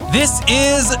This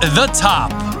is The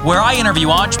Top, where I interview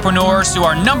entrepreneurs who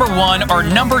are number one or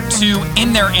number two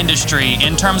in their industry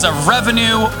in terms of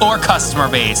revenue or customer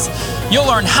base. You'll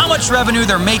learn how much revenue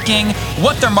they're making,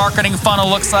 what their marketing funnel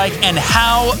looks like, and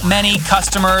how many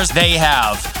customers they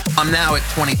have. I'm now at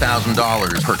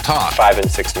 $20,000 per talk. 5 and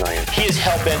 6 million. He is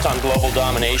hell-bent on global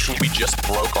domination. We just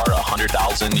broke our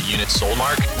 100,000 units sold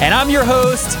mark. And I'm your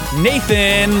host,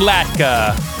 Nathan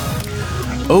Latka.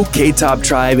 Okay, Top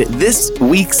Tribe, this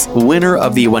week's winner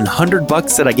of the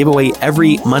 $100 that I give away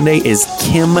every Monday is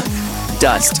Kim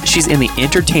Dust. She's in the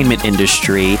entertainment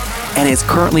industry and is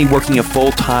currently working a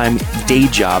full-time day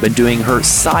job and doing her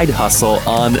side hustle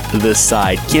on the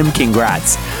side. Kim,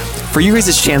 congrats. For you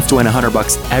guys' chance to win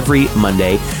 $100 every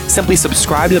Monday, simply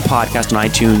subscribe to the podcast on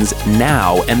iTunes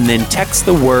now and then text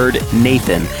the word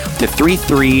Nathan to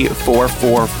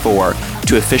 33444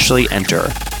 to officially enter.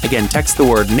 Again, text the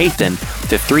word Nathan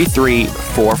to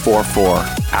 33444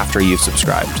 after you've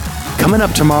subscribed. Coming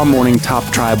up tomorrow morning, Top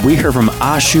Tribe, we hear from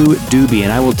Ashu Dubey,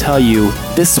 and I will tell you,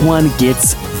 this one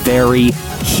gets very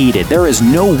heated. There is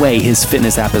no way his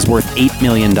fitness app is worth $8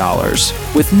 million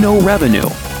with no revenue.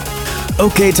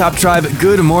 Okay, Top Tribe,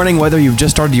 good morning. Whether you've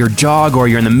just started your jog or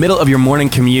you're in the middle of your morning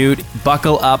commute,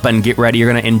 buckle up and get ready.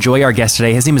 You're going to enjoy our guest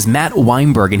today. His name is Matt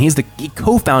Weinberg, and he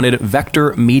co-founded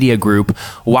Vector Media Group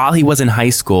while he was in high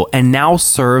school and now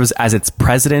serves as its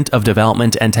president of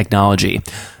development and technology.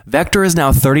 Vector is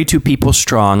now 32 people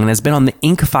strong and has been on the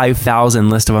Inc. 5000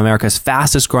 list of America's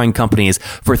fastest growing companies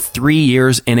for 3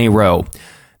 years in a row.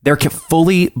 They're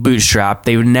fully bootstrapped.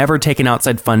 They've never taken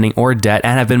outside funding or debt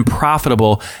and have been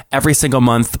profitable every single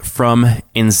month from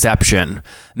inception.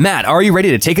 Matt, are you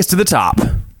ready to take us to the top?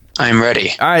 I'm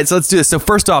ready. All right, so let's do this. So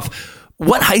first off,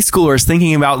 what high schooler is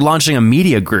thinking about launching a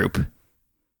media group?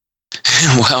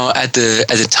 Well, at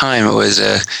the time, it was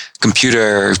a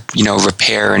computer,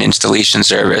 repair and installation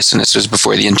service, and this was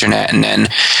before the internet. And then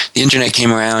the internet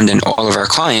came around, and all of our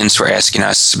clients were asking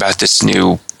us about this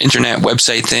new internet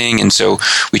website thing. And so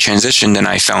we transitioned, and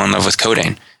I fell in love with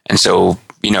coding. And so,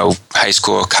 high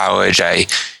school, college, I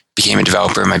became a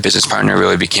developer. My business partner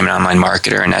really became an online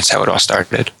marketer, and that's how it all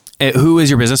started. Who is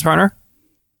your business partner?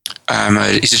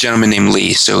 He's a gentleman named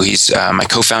Lee. So he's my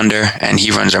co-founder, and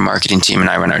he runs our marketing team, and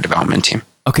I run our development team.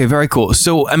 Okay, very cool.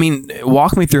 So,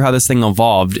 walk me through how this thing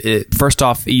evolved. First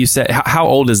off, you said, how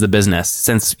old is the business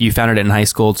since you founded it in high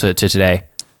school to today?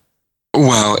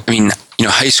 Well,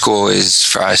 high school is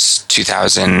for us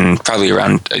 2000, probably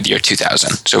around the year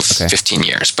 2000. So okay. 15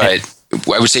 years. But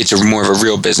I would say it's more of a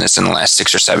real business in the last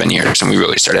 6 or 7 years, and we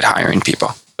really started hiring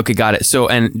people. Okay, got it. So,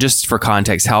 and just for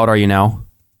context, how old are you now?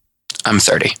 I'm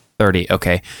 30. 30.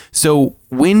 Okay. So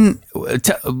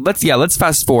let's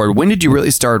fast forward. When did you really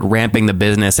start ramping the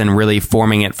business and really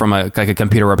forming it from a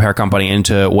computer repair company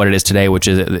into what it is today, which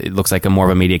is, it looks like more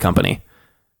of a media company?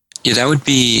 Yeah, that would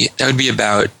be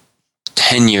about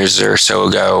 10 years or so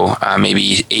ago,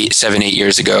 maybe 7, 8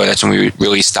 years ago. That's when we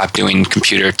really stopped doing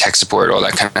computer tech support, all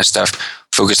that kind of stuff,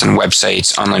 focused on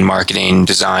websites, online marketing,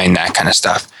 design, that kind of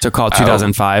stuff. So call it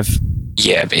 2005?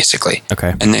 Yeah, basically.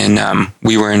 Okay. And then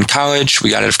we were in college. We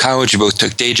got out of college. We both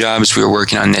took day jobs. We were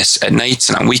working on this at nights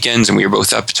and on weekends, and we were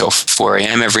both up until 4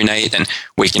 a.m. every night and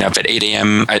waking up at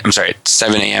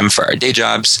 7 a.m. for our day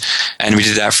jobs. And we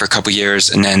did that for a couple years.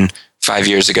 And then 5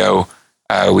 years ago,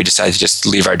 we decided to just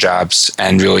leave our jobs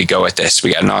and really go at this.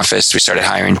 We got an office. We started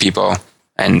hiring people,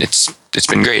 and it's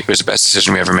been great. It was the best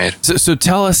decision we ever made. So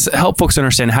tell us, help folks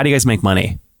understand, how do you guys make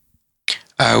money?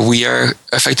 We are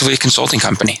effectively a consulting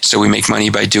company. So we make money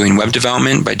by doing web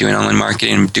development, by doing online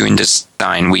marketing, doing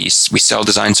design. We sell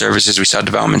design services, we sell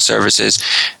development services,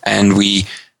 and we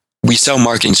sell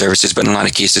marketing services, but in a lot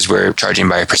of cases we're charging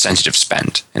by a percentage of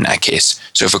spend in that case.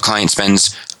 So if a client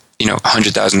spends,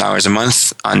 $100,000 a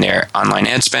month on their online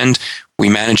ad spend, we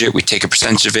manage it, we take a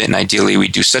percentage of it, and ideally we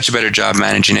do such a better job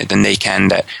managing it than they can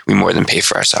that we more than pay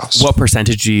for ourselves. What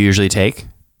percentage do you usually take?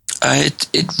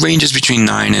 It ranges between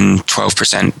 9 and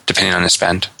 12% depending on the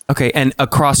spend. Okay, and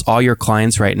across all your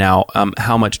clients right now,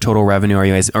 how much total revenue are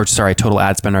you guys, total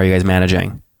ad spend are you guys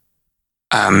managing?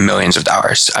 Millions of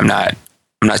dollars. I'm not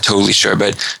totally sure,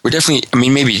 but we're definitely,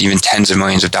 maybe even tens of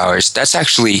millions of dollars. That's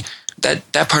actually,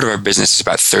 that part of our business is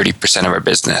about 30% of our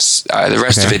business. The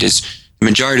rest of it is, the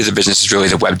majority of the business is really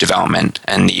the web development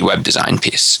and the web design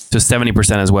piece. So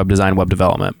 70% is web design, web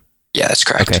development. Yeah, that's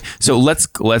correct. Okay, so let's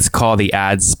call the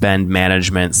ad spend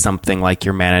management something like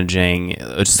you're managing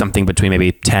something between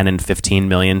maybe 10 and 15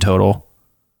 million total.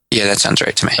 Yeah, that sounds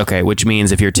right to me. Okay, which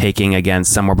means if you're taking, again,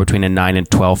 somewhere between a 9 and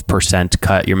 12%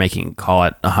 cut, you're making, call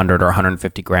it 100 or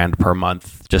 150 grand per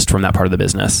month just from that part of the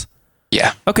business.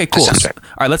 Yeah. Okay, cool. That sounds right.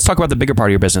 All right, let's talk about the bigger part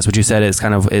of your business, which you said is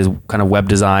kind of web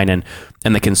design and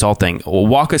the consulting. Well,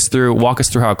 walk us through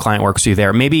how a client works with you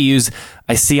there. Maybe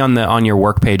I see on your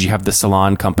work page you have the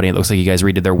salon company. It looks like you guys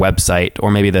redid their website,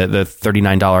 or maybe the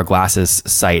 $39 glasses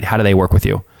site. How do they work with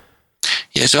you?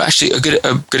 Yeah, so actually a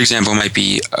good example might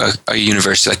be a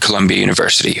university like Columbia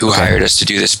University, who hired us to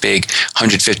do this big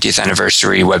 150th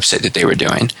anniversary website that they were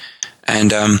doing.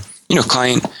 And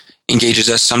client engages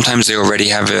us. Sometimes they already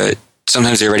have a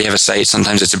site.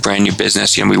 Sometimes it's a brand new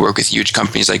business. We work with huge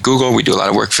companies like Google. We do a lot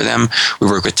of work for them. We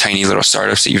work with tiny little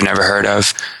startups that you've never heard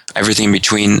of. Everything in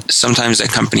between. Sometimes that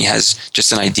company has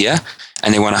just an idea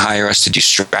and they want to hire us to do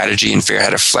strategy and figure out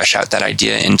how to flesh out that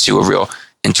idea into a real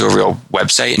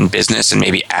website and business and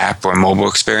maybe app or mobile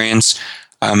experience.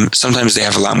 Sometimes they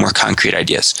have a lot more concrete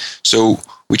ideas. So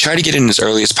we try to get in as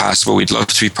early as possible. We'd love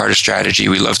to be part of strategy.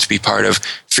 We'd love to be part of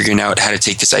figuring out how to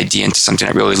take this idea into something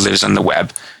that really lives on the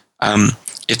web.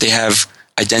 If they have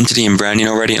identity and branding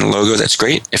already and logo, that's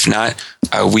great. If not,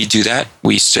 we do that.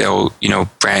 We still,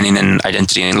 branding and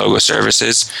identity and logo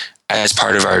services as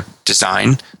part of our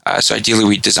design. So ideally,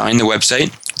 we design the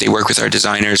website. They work with our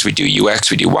designers. We do UX,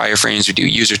 we do wireframes, we do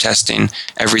user testing,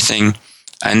 everything.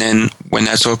 And then when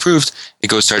that's all approved, it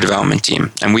goes to our development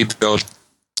team. And we build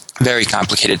very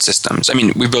complicated systems. I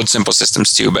mean, we build simple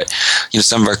systems too, but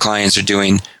some of our clients are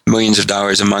doing millions of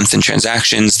dollars a month in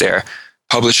transactions. They're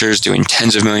publishers doing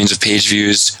tens of millions of page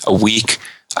views a week.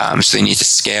 So they need to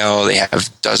scale. They have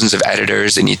dozens of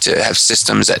editors. They need to have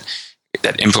systems that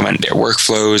implement their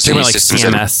workflows. They like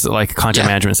CMS, like content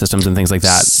management systems and things like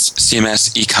that.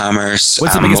 CMS, e-commerce.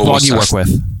 What's the biggest blog you work with?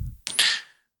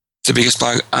 The biggest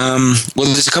blog? Well,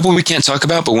 there's a couple we can't talk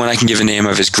about, but one I can give a name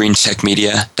of is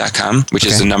greentechmedia.com, which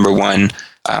is the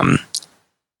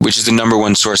number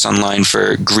one source online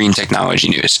for green technology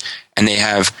news. And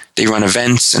they run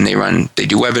events and they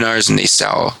do webinars and they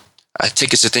sell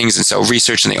tickets to things and sell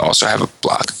research, and they also have a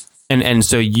blog. And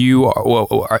so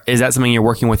is that something you're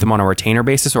working with them on a retainer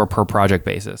basis or a per project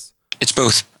basis? It's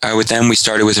both. With them, we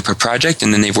started with a per project,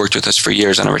 and then they've worked with us for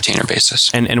years on a retainer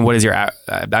basis. And what is your? I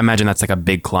imagine that's like a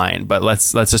big client, but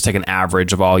let's just take an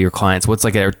average of all your clients. What's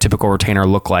like a typical retainer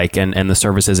look like, and the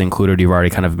services included you've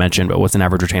already kind of mentioned, but what's an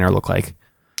average retainer look like?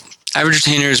 Average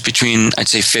retainer is between, I'd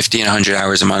say, 50 and 100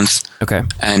 hours a month. Okay.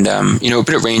 And, but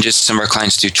it ranges. Some of our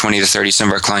clients do 20 to 30. Some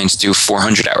of our clients do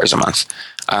 400 hours a month.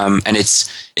 And it's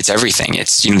everything.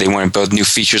 It's, they want to build new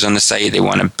features on the site. They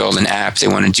want to build an app. They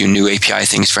want to do new API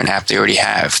things for an app they already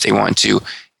have. They want to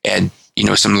add,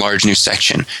 some large new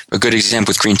section. A good example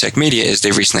with Green Tech Media is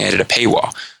they recently added a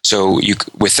paywall. So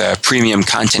with a premium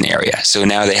content area. So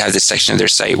now they have this section of their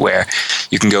site where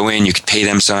you can go in, you can pay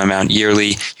them some amount yearly,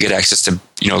 you get access to,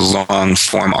 long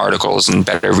form articles and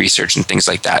better research and things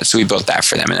like that. So we built that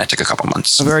for them, and that took a couple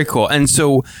months. Oh, very cool. And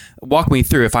so walk me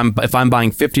through, if I'm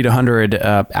buying 50 to 100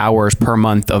 hours per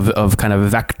month of kind of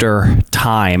vector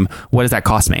time, what does that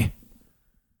cost me?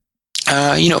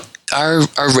 Our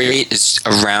rate is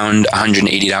around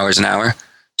 $180 an hour.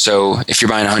 So if you're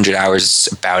buying 100 hours,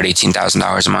 it's about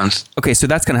 $18,000 a month. Okay, so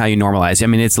that's kind of how you normalize. I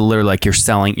mean, it's literally like you're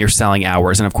selling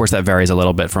hours, and of course that varies a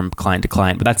little bit from client to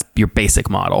client, but that's your basic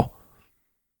model.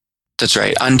 That's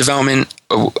right. On development,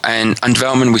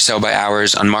 we sell by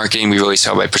hours. On marketing, we really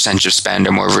sell by percentage of spend,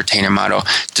 or more of a retainer model.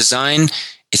 Design,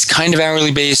 it's kind of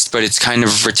hourly based, but it's kind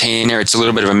of retainer. It's a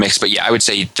little bit of a mix, but yeah, I would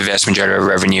say the vast majority of our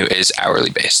revenue is hourly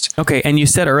based. Okay, and you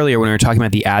said earlier when we were talking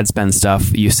about the ad spend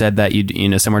stuff, you said that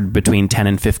you somewhere between 10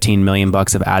 and 15 million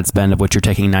bucks of ad spend, of which you're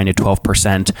taking 9 to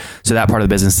 12%. So that part of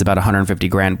the business is about 150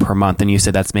 grand per month, and you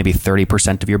said that's maybe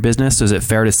 30% of your business. So is it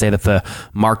fair to say that the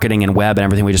marketing and web and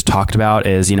everything we just talked about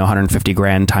is 150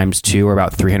 grand times 2, or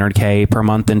about 300K per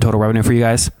month in total revenue for you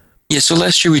guys? Yeah. So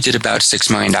last year we did about $6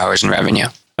 million in revenue.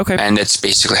 Okay. And that's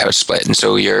basically how it's split. And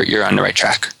so you're on the right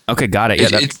track. Okay, got it.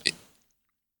 Yeah,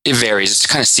 it varies. It's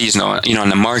kind of seasonal. On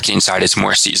the marketing side, it's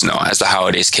more seasonal. As the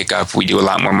holidays kick up, we do a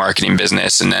lot more marketing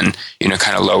business, and then,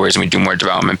 kind of lowers and we do more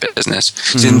development business.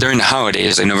 Mm-hmm. So during the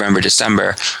holidays, like November,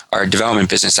 December, our development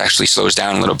business actually slows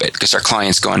down a little bit because our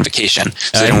clients go on vacation.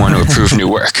 So they don't want to approve new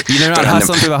work. They're not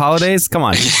hustling through the holidays? Come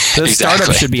on. Those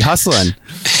startups should be hustling.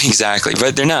 Exactly.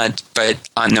 But they're not. But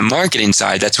on the marketing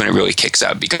side, that's when it really kicks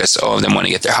up because all of them want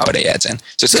to get their holiday ads in.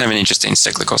 So it's kind of an interesting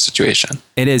cyclical situation.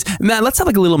 It is. Matt, let's have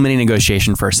like a little mini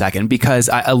negotiation for a second, because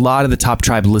a lot of the top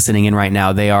tribe listening in right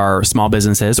now, they are small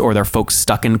businesses, or they're folks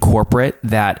stuck in corporate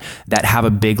that have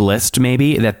a big list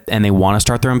maybe and they want to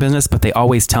start their own business, but they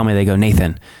always tell me, they go,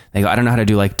 Nathan, They go, I don't know how to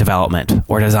do like development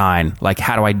or design. Like,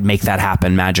 how do I make that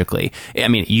happen magically? I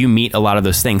mean, you meet a lot of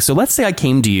those things. So let's say I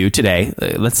came to you today.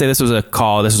 Let's say this was a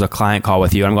client call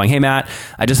with you. I'm going, hey, Matt,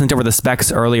 I just sent over the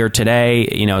specs earlier today.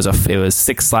 You know, it was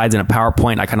 6 slides in a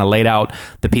PowerPoint. I kind of laid out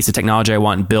the piece of technology I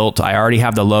want built. I already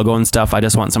have the logo and stuff. I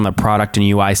just want some of the product and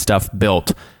UI stuff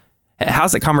built.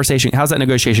 How's that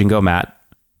negotiation go, Matt?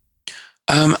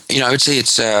 I would say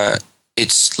it's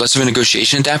less of a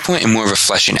negotiation at that point and more of a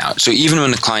fleshing out. So even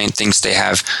when the client thinks they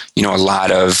have, a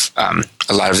lot of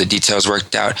the details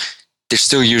worked out, there's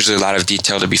still usually a lot of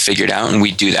detail to be figured out, and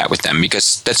we do that with them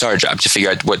because that's our job to figure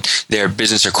out what their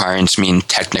business requirements mean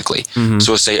technically. Mm-hmm.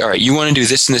 So we'll say, all right, you want to do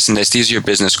this and this and this. These are your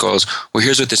business goals. Well,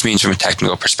 here's what this means from a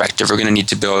technical perspective. We're going to need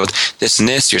to build this and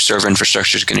this. Your server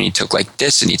infrastructure is going to need to look like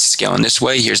this. It needs to scale in this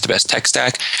way. Here's the best tech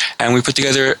stack. And we put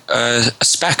together a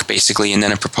spec basically, and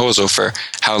then a proposal for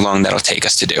how long that'll take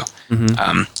us to do.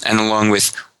 Mm-hmm. And along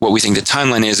with what we think the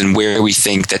timeline is and where we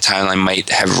think the timeline might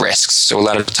have risks. So a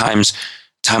lot of times,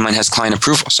 timeline has client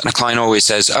approvals, and a client always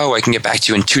says, oh, I can get back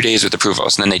to you in 2 days with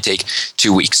approvals, and then they take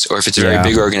 2 weeks. Or if it's a very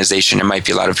big organization, there might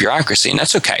be a lot of bureaucracy, and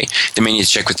that's okay. They may need to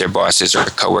check with their bosses or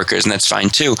coworkers, and that's fine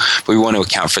too, but we want to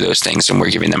account for those things, and we're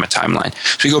giving them a timeline.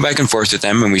 So we go back and forth with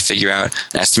them, and we figure out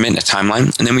an estimate and a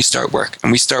timeline, and then we start work.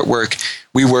 And we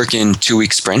work in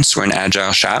 2-week sprints. We're an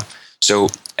agile shop. So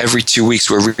every 2 weeks,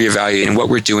 we're reevaluating what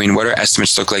we're doing, what our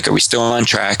estimates look like. Are we still on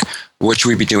track? What should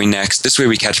we be doing next? This way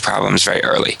we catch problems very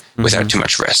early without too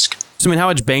much risk. So, I mean, how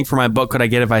much bang for my buck could I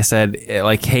get if I said,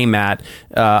 like, hey, Matt,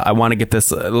 I want to get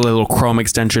this little Chrome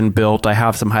extension built. I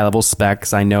have some high-level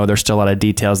specs. I know there's still a lot of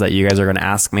details that you guys are going to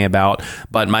ask me about,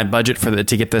 but my budget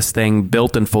to get this thing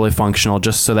built and fully functional,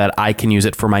 just so that I can use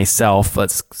it for myself,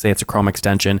 let's say it's a Chrome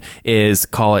extension, is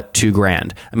call it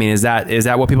 $2,000. I mean, is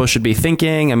that what people should be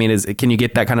thinking? I mean, can you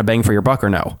get that kind of bang for your buck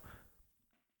or no?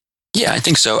 Yeah, I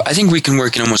think so. I think we can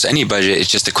work in almost any budget.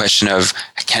 It's just a question of,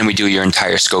 can we do your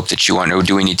entire scope that you want, or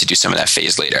do we need to do some of that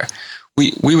phase later?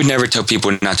 We would never tell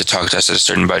people not to talk to us at a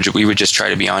certain budget. We would just try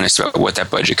to be honest about what that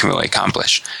budget can really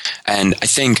accomplish. And I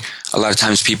think a lot of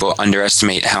times people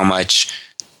underestimate how much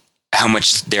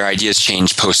their ideas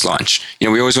change post-launch.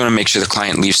 We always want to make sure the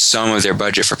client leaves some of their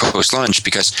budget for post-launch,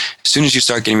 because as soon as you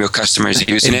start getting real customers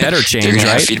using it, they're going to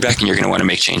have feedback, and you're going to want to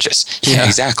make changes. Yeah,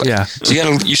 exactly. Yeah. So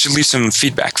you should leave some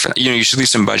feedback for that. You should leave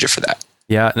some budget for that.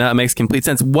 Yeah, no, that makes complete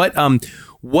sense. What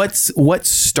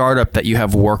startup that you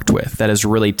have worked with that has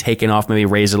really taken off, maybe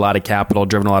raised a lot of capital,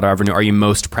 driven a lot of revenue, are you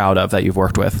most proud of that you've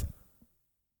worked with?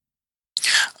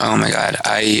 Oh my God.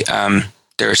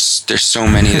 There's so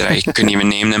many that I couldn't even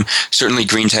name them. Certainly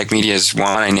Green Tech Media is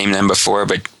one. I named them before,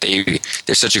 but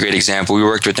they're such a great example. We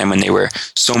worked with them when they were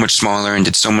so much smaller and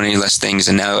did so many less things.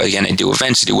 And now, again, they do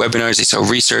events, they do webinars, they sell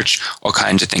research, all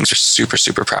kinds of things. We're super,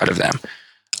 super proud of them.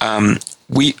 One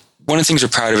of the things we're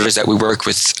proud of is that we work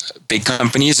with big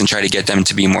companies and try to get them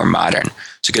to be more modern.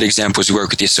 So a good example is we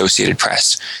work with the Associated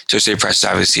Press. Associated Press is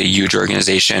obviously a huge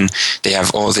organization. They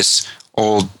have all this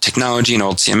old technology and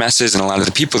old CMSs, and a lot of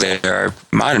the people there are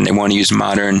modern. They want to use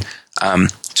modern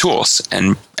tools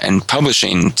and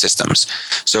publishing systems.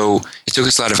 So it took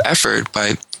us a lot of effort,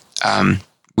 but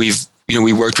we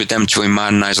worked with them to really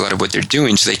modernize a lot of what they're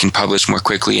doing so they can publish more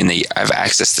quickly, and they have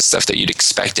access to stuff that you'd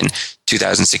expect in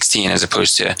 2016 as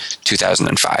opposed to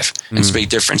 2005. It's a big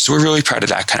difference. So we're really proud of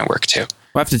that kind of work too.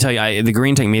 Well, I have to tell you, the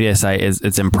Green Tech Media site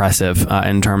it's impressive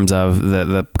in terms of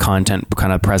the content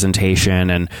kind of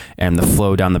presentation and the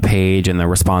flow down the page and the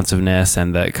responsiveness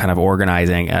and the kind of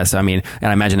organizing. So I mean,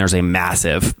 and I imagine there's a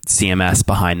massive CMS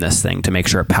behind this thing to make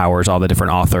sure it powers all the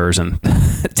different authors and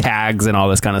tags and all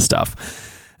this kind of stuff.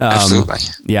 Absolutely.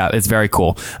 Yeah, it's very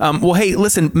cool. Well, hey,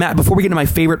 listen, Matt, before we get to my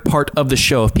favorite part of the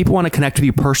show, if people want to connect with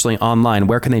you personally online,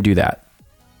 where can they do that?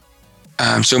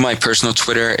 So my personal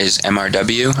Twitter is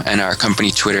MRW, and our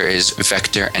company Twitter is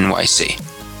Vector NYC.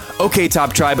 Okay,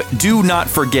 Top Tribe, do not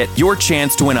forget your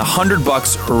chance to win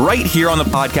 $100 right here on the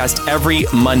podcast every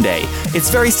Monday. It's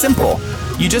very simple.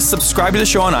 You just subscribe to the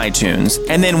show on iTunes,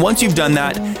 and then once you've done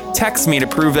that, text me to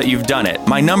prove that you've done it.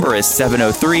 My number is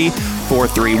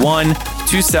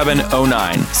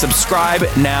 703-431-2709. Subscribe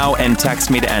now and text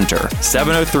me to enter.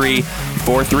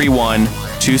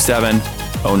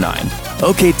 703-431-2709.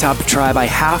 Okay, Top Tribe, I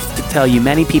have to tell you,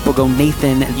 many people go,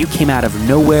 Nathan, you came out of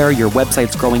nowhere. Your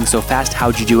website's growing so fast.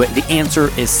 How'd you do it? The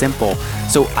answer is simple.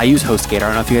 So I use HostGator. I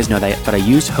don't know if you guys know that, but I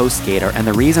use HostGator. And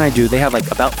the reason I do, they have like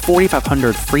about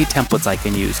 4,500 free templates I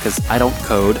can use because I don't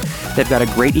code. They've got a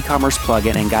great e-commerce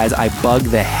plugin. And guys, I bug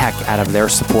the heck out of their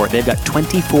support. They've got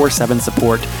 24/7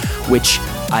 support, which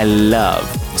I love.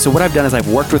 So what I've done is I've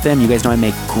worked with them. You guys know I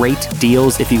make great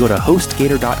deals. If you go to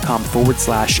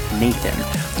HostGator.com/Nathan,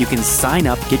 You can sign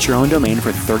up, get your own domain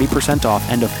for 30% off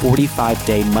and a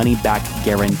 45-day money-back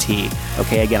guarantee.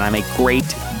 Okay, again, I make great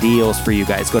deals for you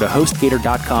guys. Go to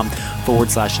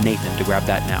HostGator.com/Nathan to grab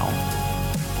that now.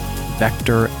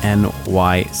 Vector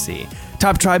NYC.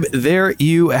 Top Tribe, there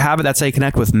you have it. That's how you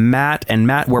connect with Matt. And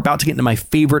Matt, we're about to get into my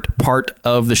favorite part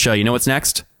of the show. You know what's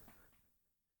next?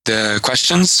 The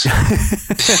questions?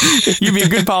 You'd be a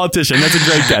good politician. That's a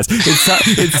great guess.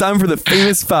 It's time for the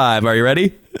famous five. Are you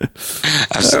ready?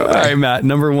 Absolutely. All right, Matt.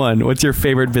 Number one, what's your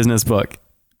favorite business book?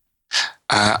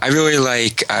 I really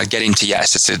like Getting to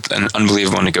Yes. It's an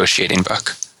unbelievable negotiating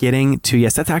book. Getting to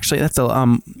Yes. The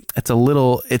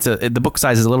book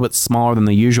size is a little bit smaller than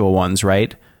the usual ones,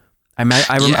 right? I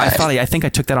think I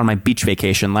took that on my beach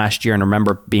vacation last year and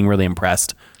remember being really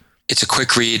impressed. It's a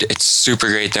quick read. It's super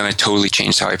great. Then it totally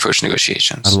changed how I approach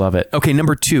negotiations. I love it. Okay,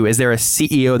 number two, is there a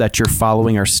CEO that you're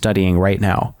following or studying right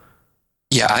now?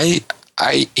 Yeah, I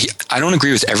don't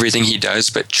agree with everything he does,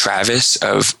 but Travis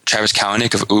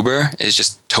Kalanick of Uber is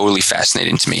just totally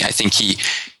fascinating to me. I think he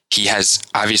has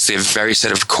obviously a very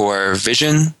set of core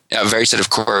vision, a very set of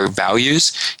core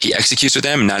values. He executes with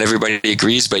them. Not everybody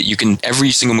agrees, but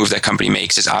every single move that company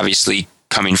makes is obviously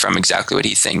coming from exactly what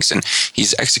he thinks, and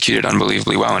he's executed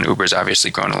unbelievably well, and Uber's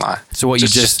obviously grown a lot. So what you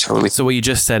just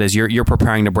said is you're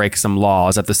preparing to break some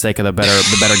laws at the sake of the better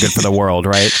good for the world,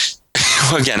 right?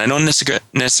 Well, again, I don't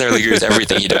necessarily agree with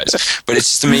everything he does, but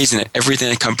it's just amazing that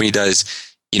everything a company does,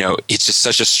 it's just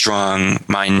such a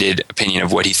strong-minded opinion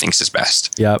of what he thinks is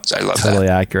best. Yep. So I love that. Totally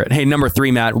accurate. Hey, number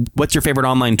three, Matt, what's your favorite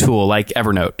online tool like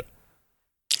Evernote?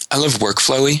 I love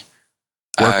Workflowy.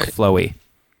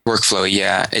 Workflowy,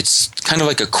 yeah. It's kind of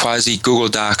like a quasi Google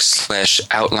Docs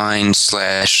 /outline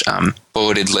 /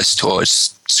 bulleted list tool.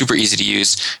 It's super easy to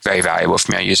use, very valuable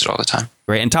for me. I use it all the time.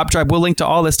 Great. And Top Tribe, we'll link to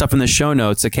all this stuff in the show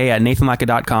notes, okay, at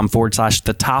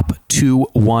nathanlatka.com/the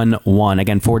top211.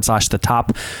 Again, /the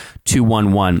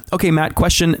top211. Okay, Matt,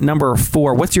 question number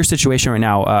 4. What's your situation right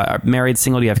now? Married,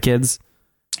 single, do you have kids?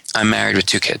 I'm married with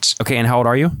 2 kids. Okay, and how old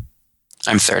are you?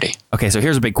 I'm 30. Okay, so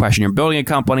here's a big question. You're building a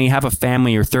company, have a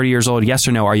family, you're 30 years old. Yes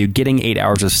or no, are you getting 8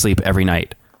 hours of sleep every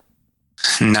night?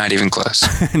 Not even close.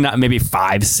 Not maybe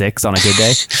 5, 6 on a good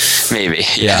day? Maybe.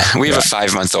 Yeah. We have a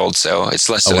 5-month-old, so it's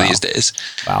less so these days.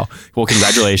 Wow. Well,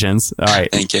 congratulations. All right.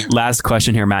 Thank you. Last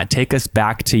question here, Matt. Take us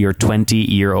back to your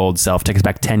 20-year-old self. Take us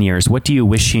back 10 years. What do you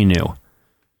wish you knew?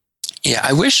 Yeah,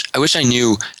 I wish I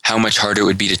knew how much harder it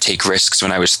would be to take risks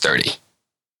when I was 30.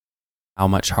 How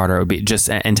much harder it would be?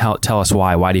 And tell us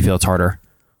why. Why do you feel it's harder?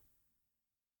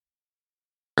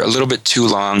 A little bit too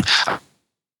long.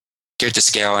 Scared to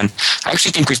scale, and I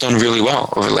actually think we've done really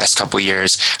well over the last couple of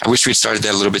years. I wish we'd started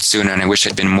that a little bit sooner, and I wish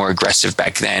I'd been more aggressive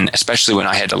back then, especially when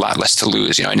I had a lot less to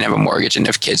lose. I didn't have a mortgage, I didn't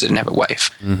have kids, I didn't have a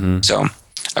wife. Mm-hmm. So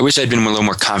I wish I'd been a little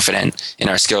more confident in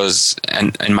our skills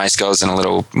and my skills and a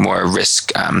little more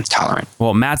risk tolerant.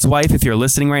 Well, Matt's wife, if you're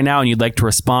listening right now and you'd like to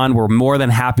respond, we're more than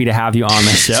happy to have you on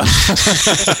the show.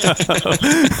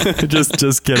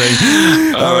 just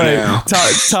kidding. All right. No.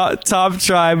 Top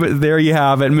Tribe, there you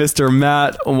have it. Mr.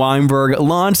 Matt Weinberg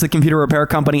launched the computer repair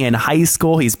company in high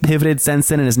school. He's pivoted since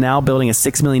then and is now building a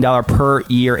 $6 million per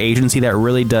year agency that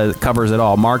really covers it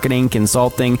all. Marketing,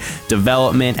 consulting,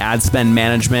 development, ad spend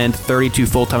management, 32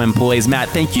 full-time employees. Matt,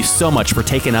 thank you so much for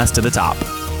taking us to the top.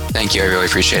 Thank you. I really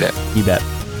appreciate it. You bet.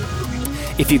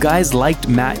 If you guys liked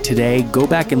Matt today, go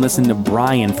back and listen to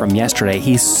Brian from yesterday.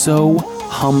 He's so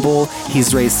humble.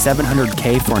 He's raised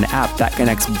 $700K for an app that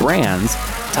connects brands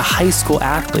to high school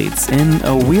athletes in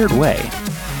a weird way.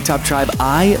 Top Tribe,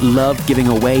 I love giving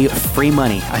away free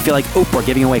money. I feel like Oprah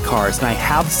giving away cars, and I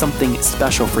have something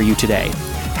special for you today.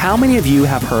 How many of you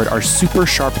have heard our super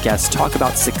sharp guests talk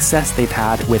about success they've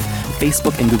had with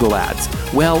Facebook and Google Ads?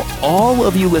 Well, all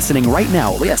of you listening right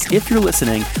now, yes, if you're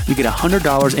listening, you get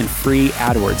 $100 in free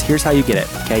AdWords. Here's how you get it,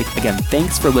 okay? Again,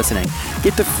 thanks for listening.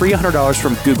 Get the free $100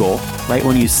 from Google, right,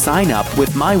 when you sign up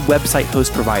with my website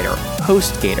host provider,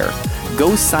 HostGator.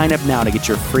 Go sign up now to get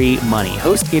your free money.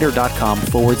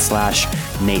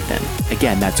 HostGator.com/Nathan.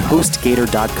 Again, that's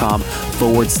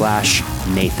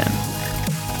HostGator.com/Nathan.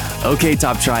 Okay,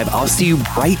 Top Tribe, I'll see you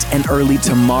bright and early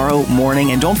tomorrow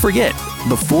morning. And don't forget,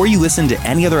 before you listen to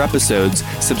any other episodes,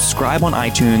 subscribe on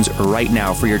iTunes right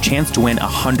now for your chance to win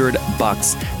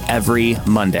 $100 every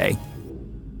Monday.